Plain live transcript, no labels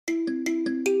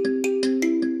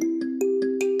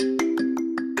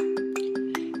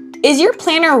Is your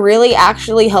planner really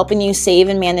actually helping you save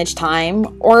and manage time,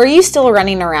 or are you still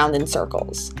running around in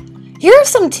circles? Here are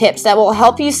some tips that will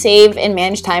help you save and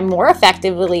manage time more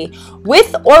effectively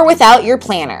with or without your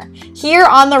planner, here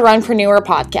on the Runpreneur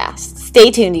podcast. Stay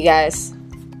tuned, you guys.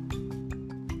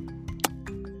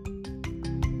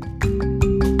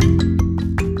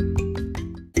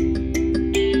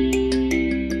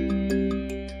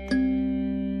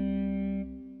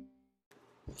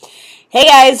 Hey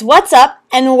guys, what's up?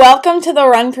 And welcome to the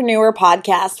Runpreneur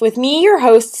podcast with me, your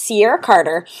host, Sierra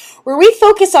Carter, where we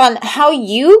focus on how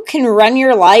you can run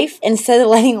your life instead of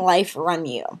letting life run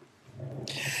you.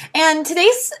 And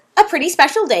today's a pretty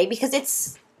special day because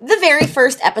it's the very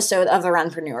first episode of the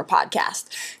Runpreneur podcast.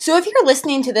 So if you're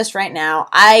listening to this right now,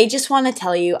 I just want to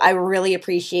tell you I really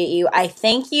appreciate you. I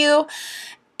thank you.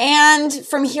 And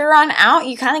from here on out,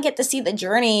 you kind of get to see the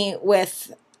journey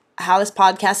with how this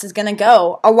podcast is going to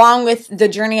go, along with the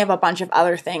journey of a bunch of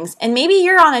other things. And maybe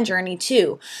you're on a journey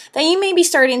too, that you may be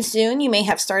starting soon. You may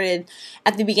have started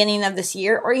at the beginning of this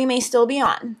year, or you may still be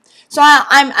on. So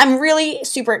I'm really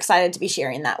super excited to be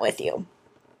sharing that with you.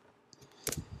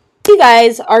 You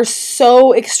guys are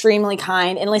so extremely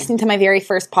kind in listening to my very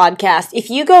first podcast. If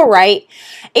you go write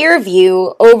a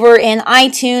review over in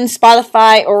iTunes,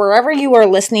 Spotify, or wherever you are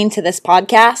listening to this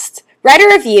podcast, write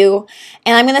a review,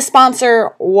 and I'm going to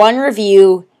sponsor one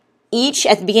review each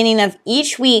at the beginning of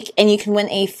each week, and you can win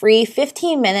a free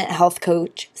 15-minute health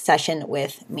coach session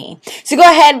with me. So go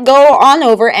ahead, go on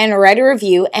over and write a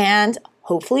review, and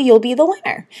hopefully you'll be the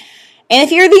winner. And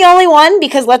if you're the only one,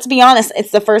 because let's be honest, it's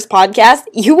the first podcast,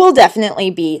 you will definitely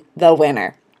be the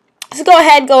winner. So go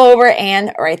ahead, go over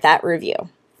and write that review.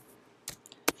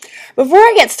 Before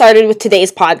I get started with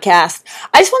today's podcast,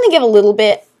 I just want to give a little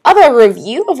bit of a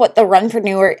review of what the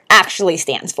Runpreneur actually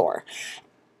stands for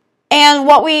and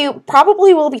what we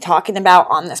probably will be talking about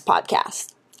on this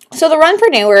podcast. So the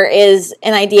Runpreneur is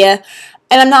an idea,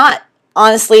 and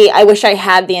I wish I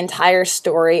had the entire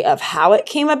story of how it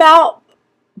came about,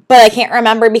 but I can't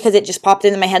remember because it just popped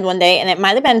into my head one day, and it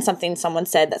might have been something someone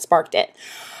said that sparked it.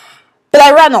 But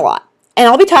I run a lot. And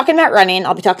I'll be talking about running,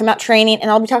 I'll be talking about training, and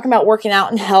I'll be talking about working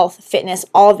out and health, fitness,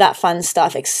 all of that fun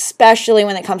stuff, especially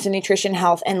when it comes to nutrition,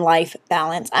 health, and life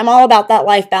balance. I'm all about that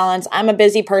life balance. I'm a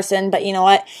busy person, but you know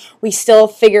what? We still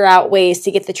figure out ways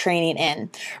to get the training in.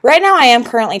 Right now, I am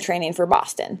currently training for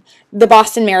Boston. The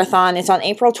Boston Marathon is on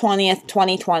April 20th,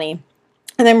 2020.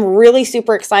 And I'm really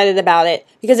super excited about it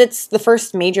because it's the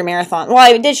first major marathon. Well,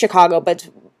 I did Chicago, but it's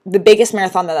the biggest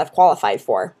marathon that I've qualified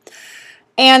for.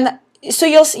 And so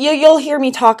you'll hear me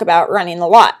talk about running a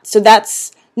lot. So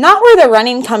that's not where the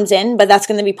running comes in, but that's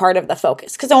going to be part of the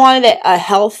focus because I wanted a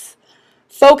health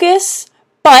focus,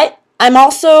 but I'm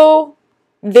also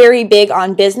very big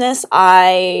on business.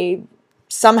 I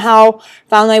somehow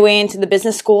found my way into the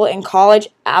business school in college.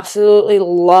 Absolutely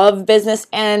love business,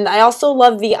 and I also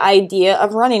love the idea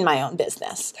of running my own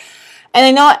business. And I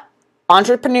know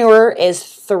entrepreneur is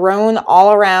thrown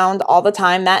all around all the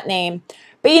time, that name,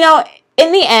 but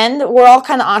in the end, we're all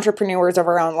kind of entrepreneurs of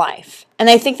our own life. And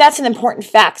I think that's an important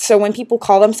fact. So when people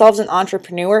call themselves an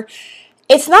entrepreneur,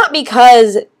 it's not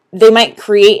because they might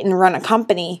create and run a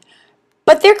company,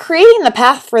 but they're creating the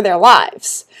path for their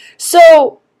lives.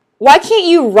 So why can't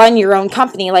you run your own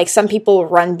company like some people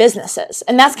run businesses?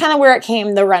 And that's kind of where it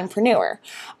came, the Runpreneur.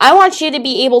 I want you to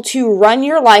be able to run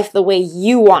your life the way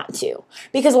you want to,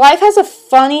 because life has a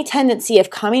funny tendency of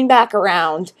coming back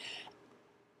around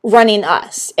running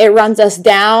us. It runs us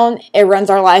down. It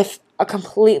runs our life a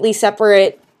completely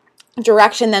separate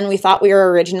direction than we thought we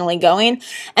were originally going.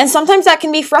 And sometimes that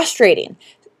can be frustrating.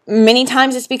 Many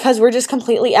times it's because we're just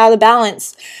completely out of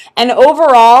balance. And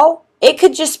overall, it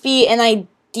could just be an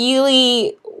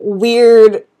ideally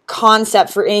weird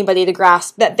concept for anybody to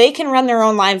grasp that they can run their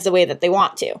own lives the way that they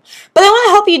want to. But I want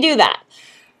to help you do that.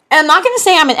 And I'm not going to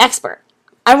say I'm an expert.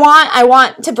 I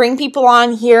want to bring people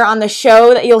on here on the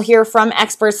show that you'll hear from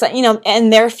experts that, in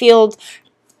their field,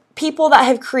 people that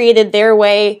have created their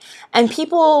way, and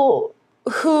people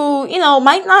who,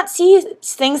 might not see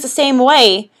things the same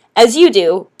way as you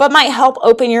do, but might help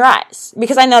open your eyes.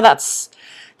 Because I know that's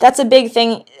a big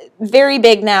thing, very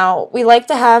big now. We like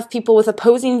to have people with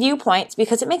opposing viewpoints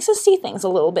because it makes us see things a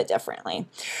little bit differently.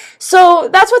 So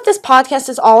that's what this podcast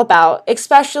is all about,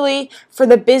 especially for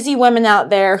the busy women out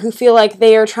there who feel like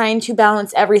they are trying to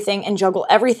balance everything and juggle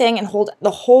everything and hold the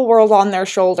whole world on their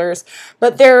shoulders,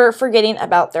 but they're forgetting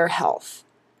about their health.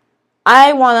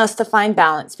 I want us to find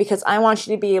balance because I want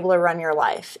you to be able to run your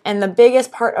life. And the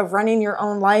biggest part of running your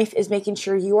own life is making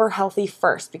sure you are healthy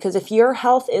first. Because if your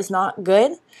health is not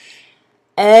good,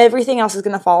 everything else is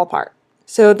going to fall apart.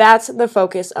 So that's the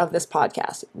focus of this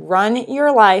podcast. Run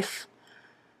your life.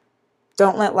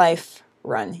 Don't let life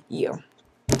run you.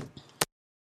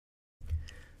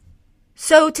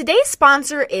 So today's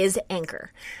sponsor is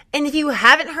Anchor. And if you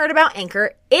haven't heard about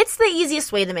Anchor, it's the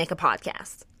easiest way to make a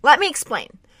podcast. Let me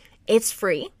explain. It's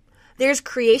free. There's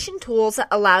creation tools that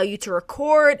allow you to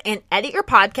record and edit your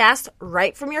podcast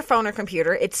right from your phone or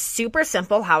computer. It's super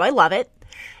simple, how I love it.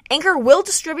 Anchor will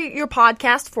distribute your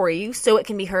podcast for you so it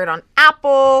can be heard on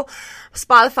Apple,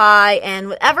 Spotify, and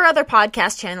whatever other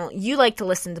podcast channel you like to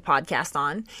listen to podcasts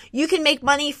on. You can make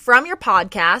money from your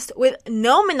podcast with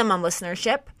no minimum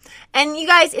listenership. And you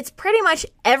guys, it's pretty much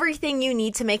everything you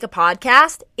need to make a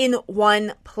podcast in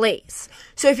one place.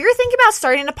 So if you're thinking about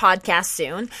starting a podcast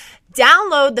soon,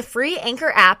 download the free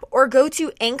Anchor app or go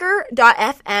to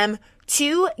anchor.fm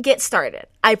to get started.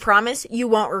 I promise you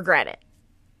won't regret it.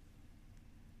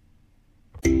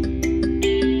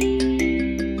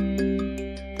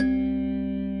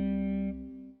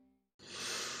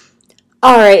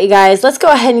 All right, you guys, let's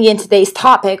go ahead and get into today's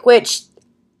topic, which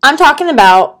I'm talking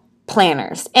about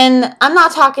planners. And I'm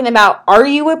not talking about, are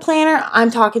you a planner? I'm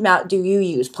talking about, do you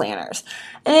use planners?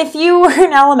 And if you were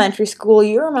in elementary school,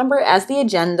 you remember it as the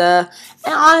agenda.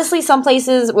 And honestly, some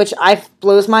places, which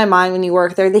blows my mind when you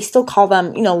work there, they still call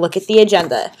them, look at the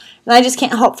agenda. And I just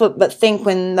can't help but think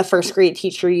when the first grade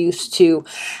teacher used to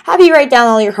have you write down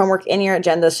all your homework in your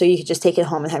agenda so you could just take it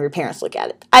home and have your parents look at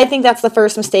it. I think that's the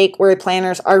first mistake where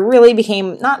planners really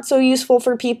became not so useful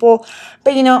for people.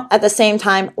 But, at the same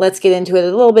time, let's get into it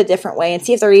a little bit different way and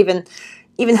see if they're even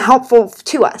helpful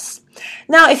to us.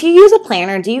 Now, if you use a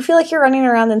planner, do you feel like you're running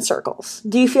around in circles?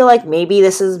 Do you feel like maybe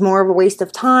this is more of a waste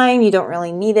of time? You don't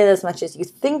really need it as much as you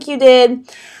think you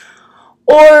did?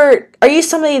 Or are you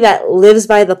somebody that lives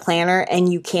by the planner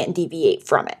and you can't deviate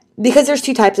from it? Because there's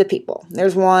two types of people.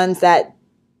 There's ones that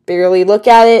barely look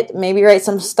at it, maybe write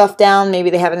some stuff down. Maybe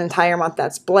they have an entire month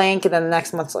that's blank and then the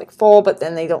next month's full, but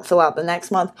then they don't fill out the next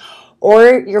month.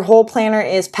 Or your whole planner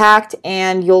is packed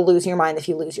and you'll lose your mind if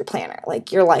you lose your planner.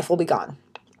 Your life will be gone.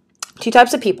 Two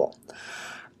types of people.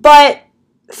 But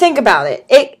think about it.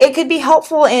 It could be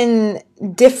helpful in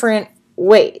different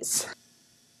ways.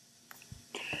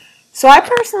 So I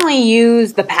personally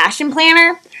use the Passion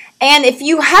Planner. And if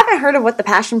you haven't heard of what the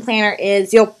Passion Planner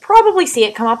is, you'll probably see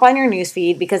it come up on your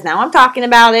newsfeed because now I'm talking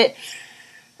about it.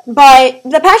 But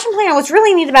the Passion Planner, what's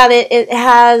really neat about it, it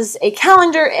has a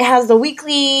calendar, it has the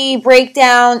weekly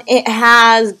breakdown, it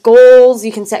has goals,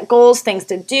 you can set goals, things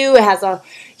to do, it has a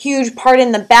huge part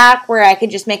in the back where I could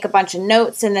just make a bunch of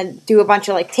notes and then do a bunch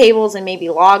of tables and maybe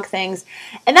log things.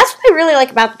 And that's what I really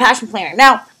like about the Passion Planner.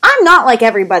 Now, I'm not like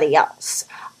everybody else.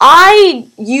 I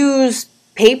use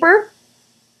paper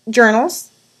journals,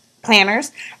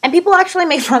 planners, and people actually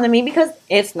make fun of me because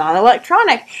it's not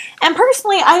electronic. And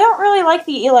personally, I don't really like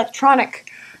the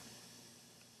electronic,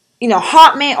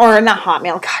 Hotmail, or not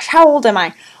Hotmail, gosh, how old am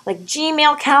I?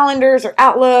 Gmail calendars or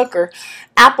Outlook or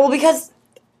Apple, because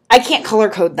I can't color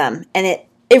code them, and it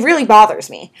really bothers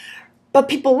me. But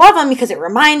people love them because it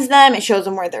reminds them, it shows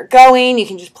them where they're going, you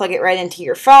can just plug it right into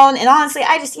your phone, and honestly,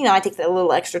 I just, I take that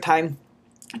little extra time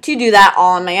to do that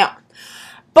all on my own.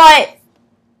 But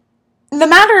the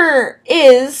matter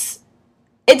is,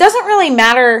 it doesn't really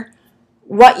matter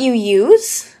what you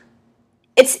use.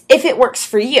 It's if it works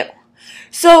for you.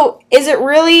 So is it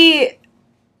really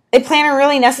a planner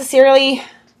really necessarily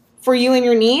for you and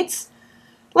your needs?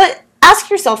 Ask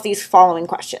yourself these following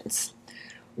questions.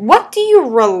 What do you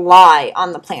rely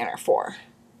on the planner for?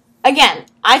 Again,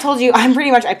 I told you I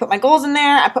put my goals in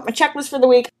there. I put my checklist for the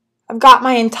week. I've got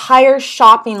my entire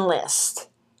shopping list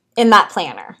in that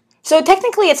planner. So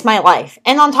technically it's my life.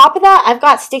 And on top of that, I've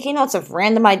got sticky notes of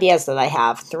random ideas that I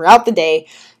have throughout the day.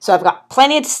 So I've got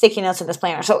plenty of sticky notes in this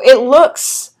planner. So it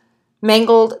looks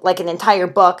mangled like an entire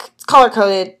book. It's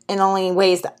color-coded in only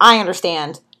ways that I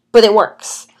understand, but it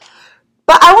works.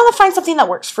 But I want to find something that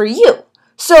works for you.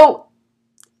 So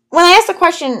when I ask the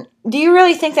question, do you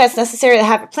really think that it's necessary to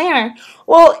have a planner?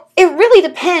 Well, it really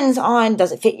depends on,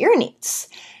 does it fit your needs?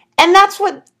 And that's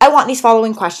what I want these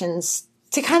following questions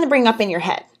to kind of bring up in your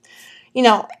head.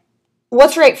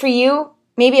 What's right for you?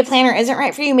 Maybe a planner isn't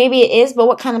right for you. Maybe it is, but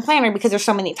what kind of planner? Because there's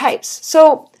so many types.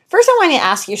 So first I want you to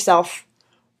ask yourself,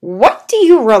 what do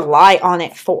you rely on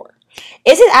it for?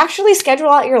 Is it actually schedule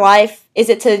out your life? Is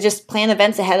it to just plan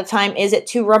events ahead of time? Is it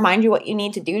to remind you what you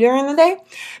need to do during the day?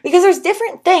 Because there's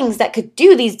different things that could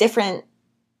do these different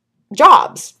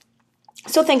jobs.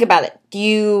 So think about it. Do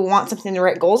you want something to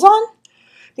write goals on?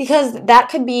 Because that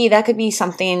could be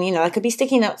something, that could be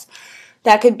sticky notes.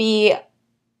 That could be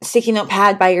sticky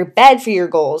notepad by your bed for your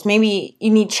goals. Maybe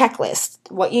you need checklists,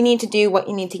 what you need to do, what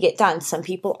you need to get done. Some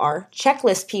people are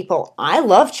checklist people. I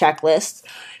love checklists.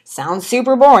 Sounds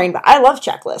super boring, but I love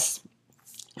checklists.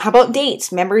 How about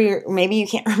dates? Maybe you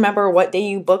can't remember what day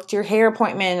you booked your hair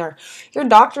appointment or your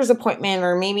doctor's appointment,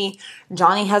 or maybe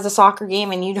Johnny has a soccer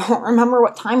game and you don't remember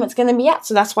what time it's going to be at.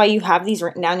 So that's why you have these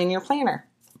written down in your planner.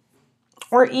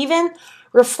 Or even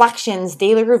reflections,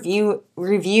 daily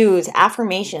reviews,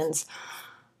 affirmations.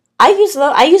 I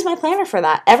use my planner for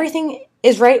that. Everything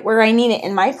is right where I need it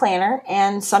in my planner,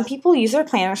 and some people use their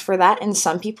planners for that, and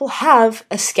some people have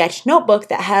a sketch notebook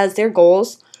that has their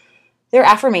goals, their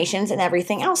affirmations, and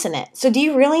everything else in it. So do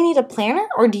you really need a planner,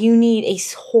 or do you need a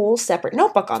whole separate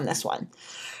notebook on this one?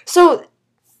 So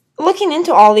looking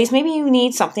into all these, maybe you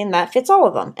need something that fits all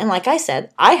of them. And like I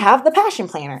said, I have the Passion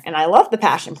Planner, and I love the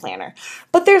Passion Planner.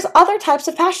 But there's other types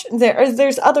of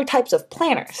there's other types of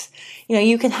planners.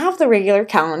 You can have the regular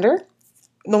calendar,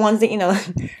 the ones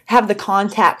that have the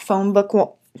contact phone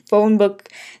book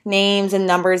names and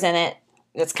numbers in it.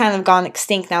 It's kind of gone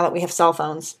extinct now that we have cell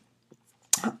phones.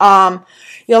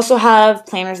 You also have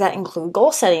planners that include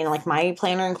goal setting. Like my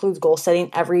planner includes goal setting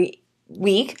every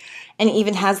week, and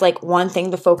even has like one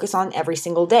thing to focus on every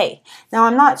single day. Now,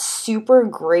 I'm not super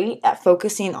great at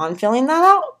focusing on filling that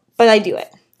out, but I do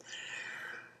it.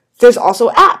 There's also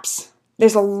apps.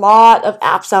 There's a lot of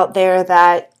apps out there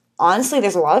that, honestly,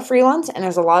 there's a lot of free ones, and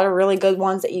there's a lot of really good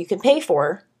ones that you can pay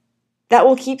for that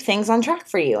will keep things on track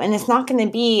for you. And it's not going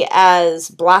to be as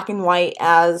black and white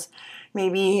as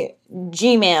maybe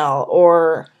Gmail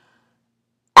or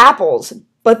Apple's,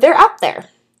 but they're up there.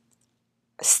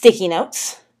 Sticky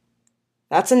notes.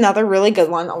 That's another really good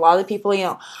one. A lot of people,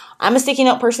 I'm a sticky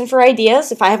note person for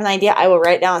ideas. If I have an idea, I will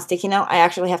write down a sticky note. I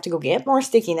actually have to go get more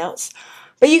sticky notes.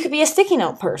 But you could be a sticky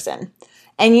note person,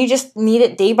 and you just need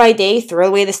it day by day. Throw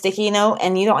away the sticky note,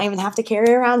 and you don't even have to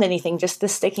carry around anything, just the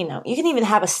sticky note. You can even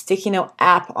have a sticky note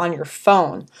app on your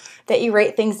phone that you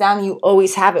write things down. You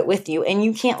always have it with you, and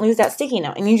you can't lose that sticky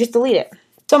note, and you just delete it.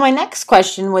 So my next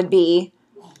question would be,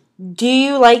 do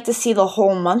you like to see the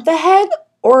whole month ahead,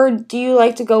 or do you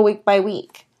like to go week by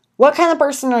week? What kind of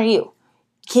person are you?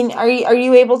 Are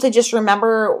you able to just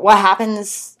remember what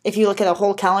happens if you look at a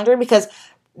whole calendar? Because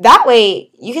that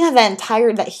way you can have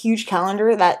that huge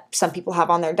calendar that some people have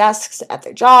on their desks at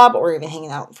their job, or even hanging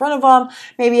out in front of them.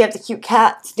 Maybe you have the cute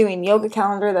cats doing yoga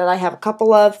calendar that I have a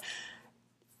couple of.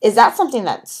 Is that something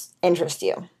that's interests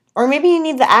you? Or maybe you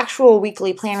need the actual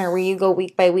weekly planner where you go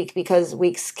week by week, because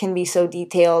weeks can be so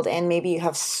detailed, and maybe you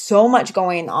have so much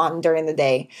going on during the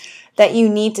day that you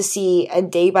need to see a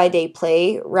day-by-day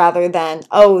play rather than,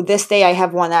 this day I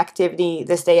have one activity,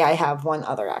 this day I have one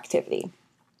other activity.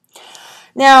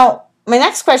 Now, my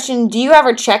next question, do you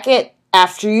ever check it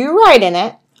after you write in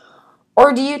it,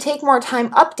 or do you take more time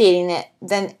updating it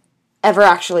than ever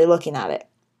actually looking at it?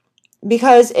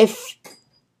 Because if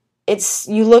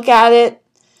you look at it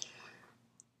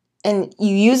and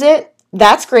you use it,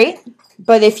 that's great.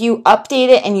 But if you update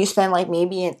it and you spend like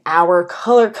maybe an hour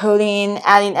color coding,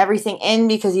 adding everything in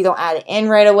because you don't add it in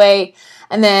right away,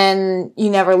 and then you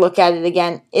never look at it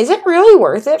again, is it really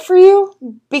worth it for you?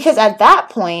 Because at that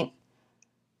point,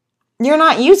 you're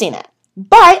not using it.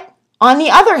 But on the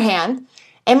other hand,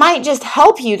 it might just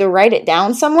help you to write it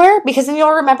down somewhere, because then you'll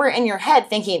remember it in your head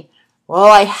thinking, well,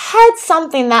 I had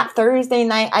something that Thursday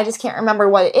night, I just can't remember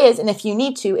what it is. And if you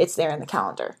need to, it's there in the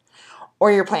calendar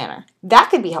or your planner.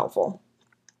 That could be helpful.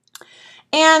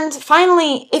 And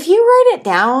finally, if you write it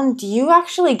down, do you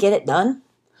actually get it done?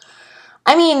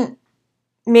 I mean,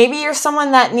 maybe you're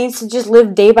someone that needs to just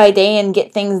live day by day and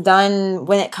get things done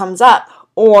when it comes up.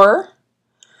 Or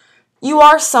you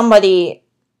are somebody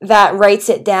that writes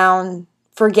it down,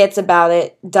 forgets about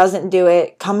it, doesn't do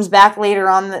it, comes back later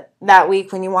on that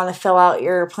week when you want to fill out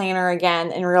your planner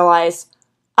again and realize,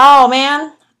 oh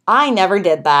man, I never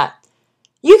did that.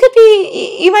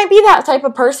 You might be that type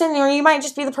of person, or you might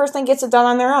just be the person that gets it done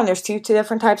on their own. There's two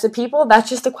different types of people.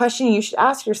 That's just a question you should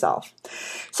ask yourself.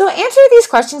 So answer these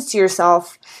questions to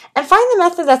yourself and find the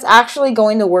method that's actually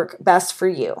going to work best for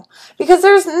you. Because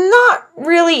there's not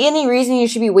really any reason you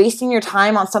should be wasting your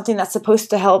time on something that's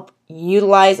supposed to help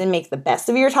utilize and make the best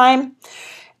of your time.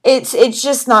 It's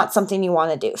just not something you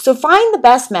want to do. So find the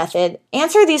best method,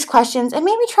 answer these questions, and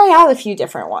maybe try out a few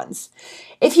different ones.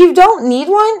 If you don't need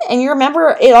one and you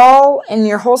remember it all in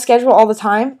your whole schedule all the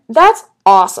time, that's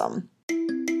awesome.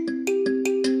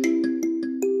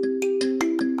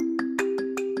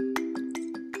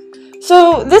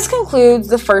 So this concludes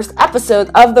the first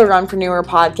episode of the Runpreneur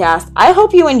podcast. I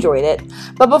hope you enjoyed it.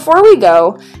 But before we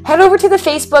go, head over to the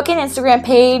Facebook and Instagram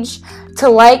page to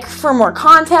like for more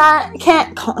content,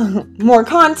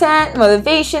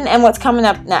 motivation, and what's coming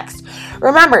up next.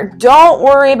 Remember, don't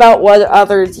worry about what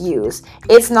others use.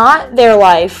 It's not their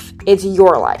life, it's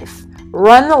your life.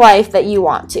 Run the life that you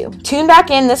want to. Tune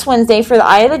back in this Wednesday for the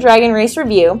Eye of the Dragon race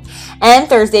review and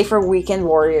Thursday for Weekend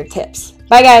Warrior tips.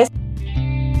 Bye, guys.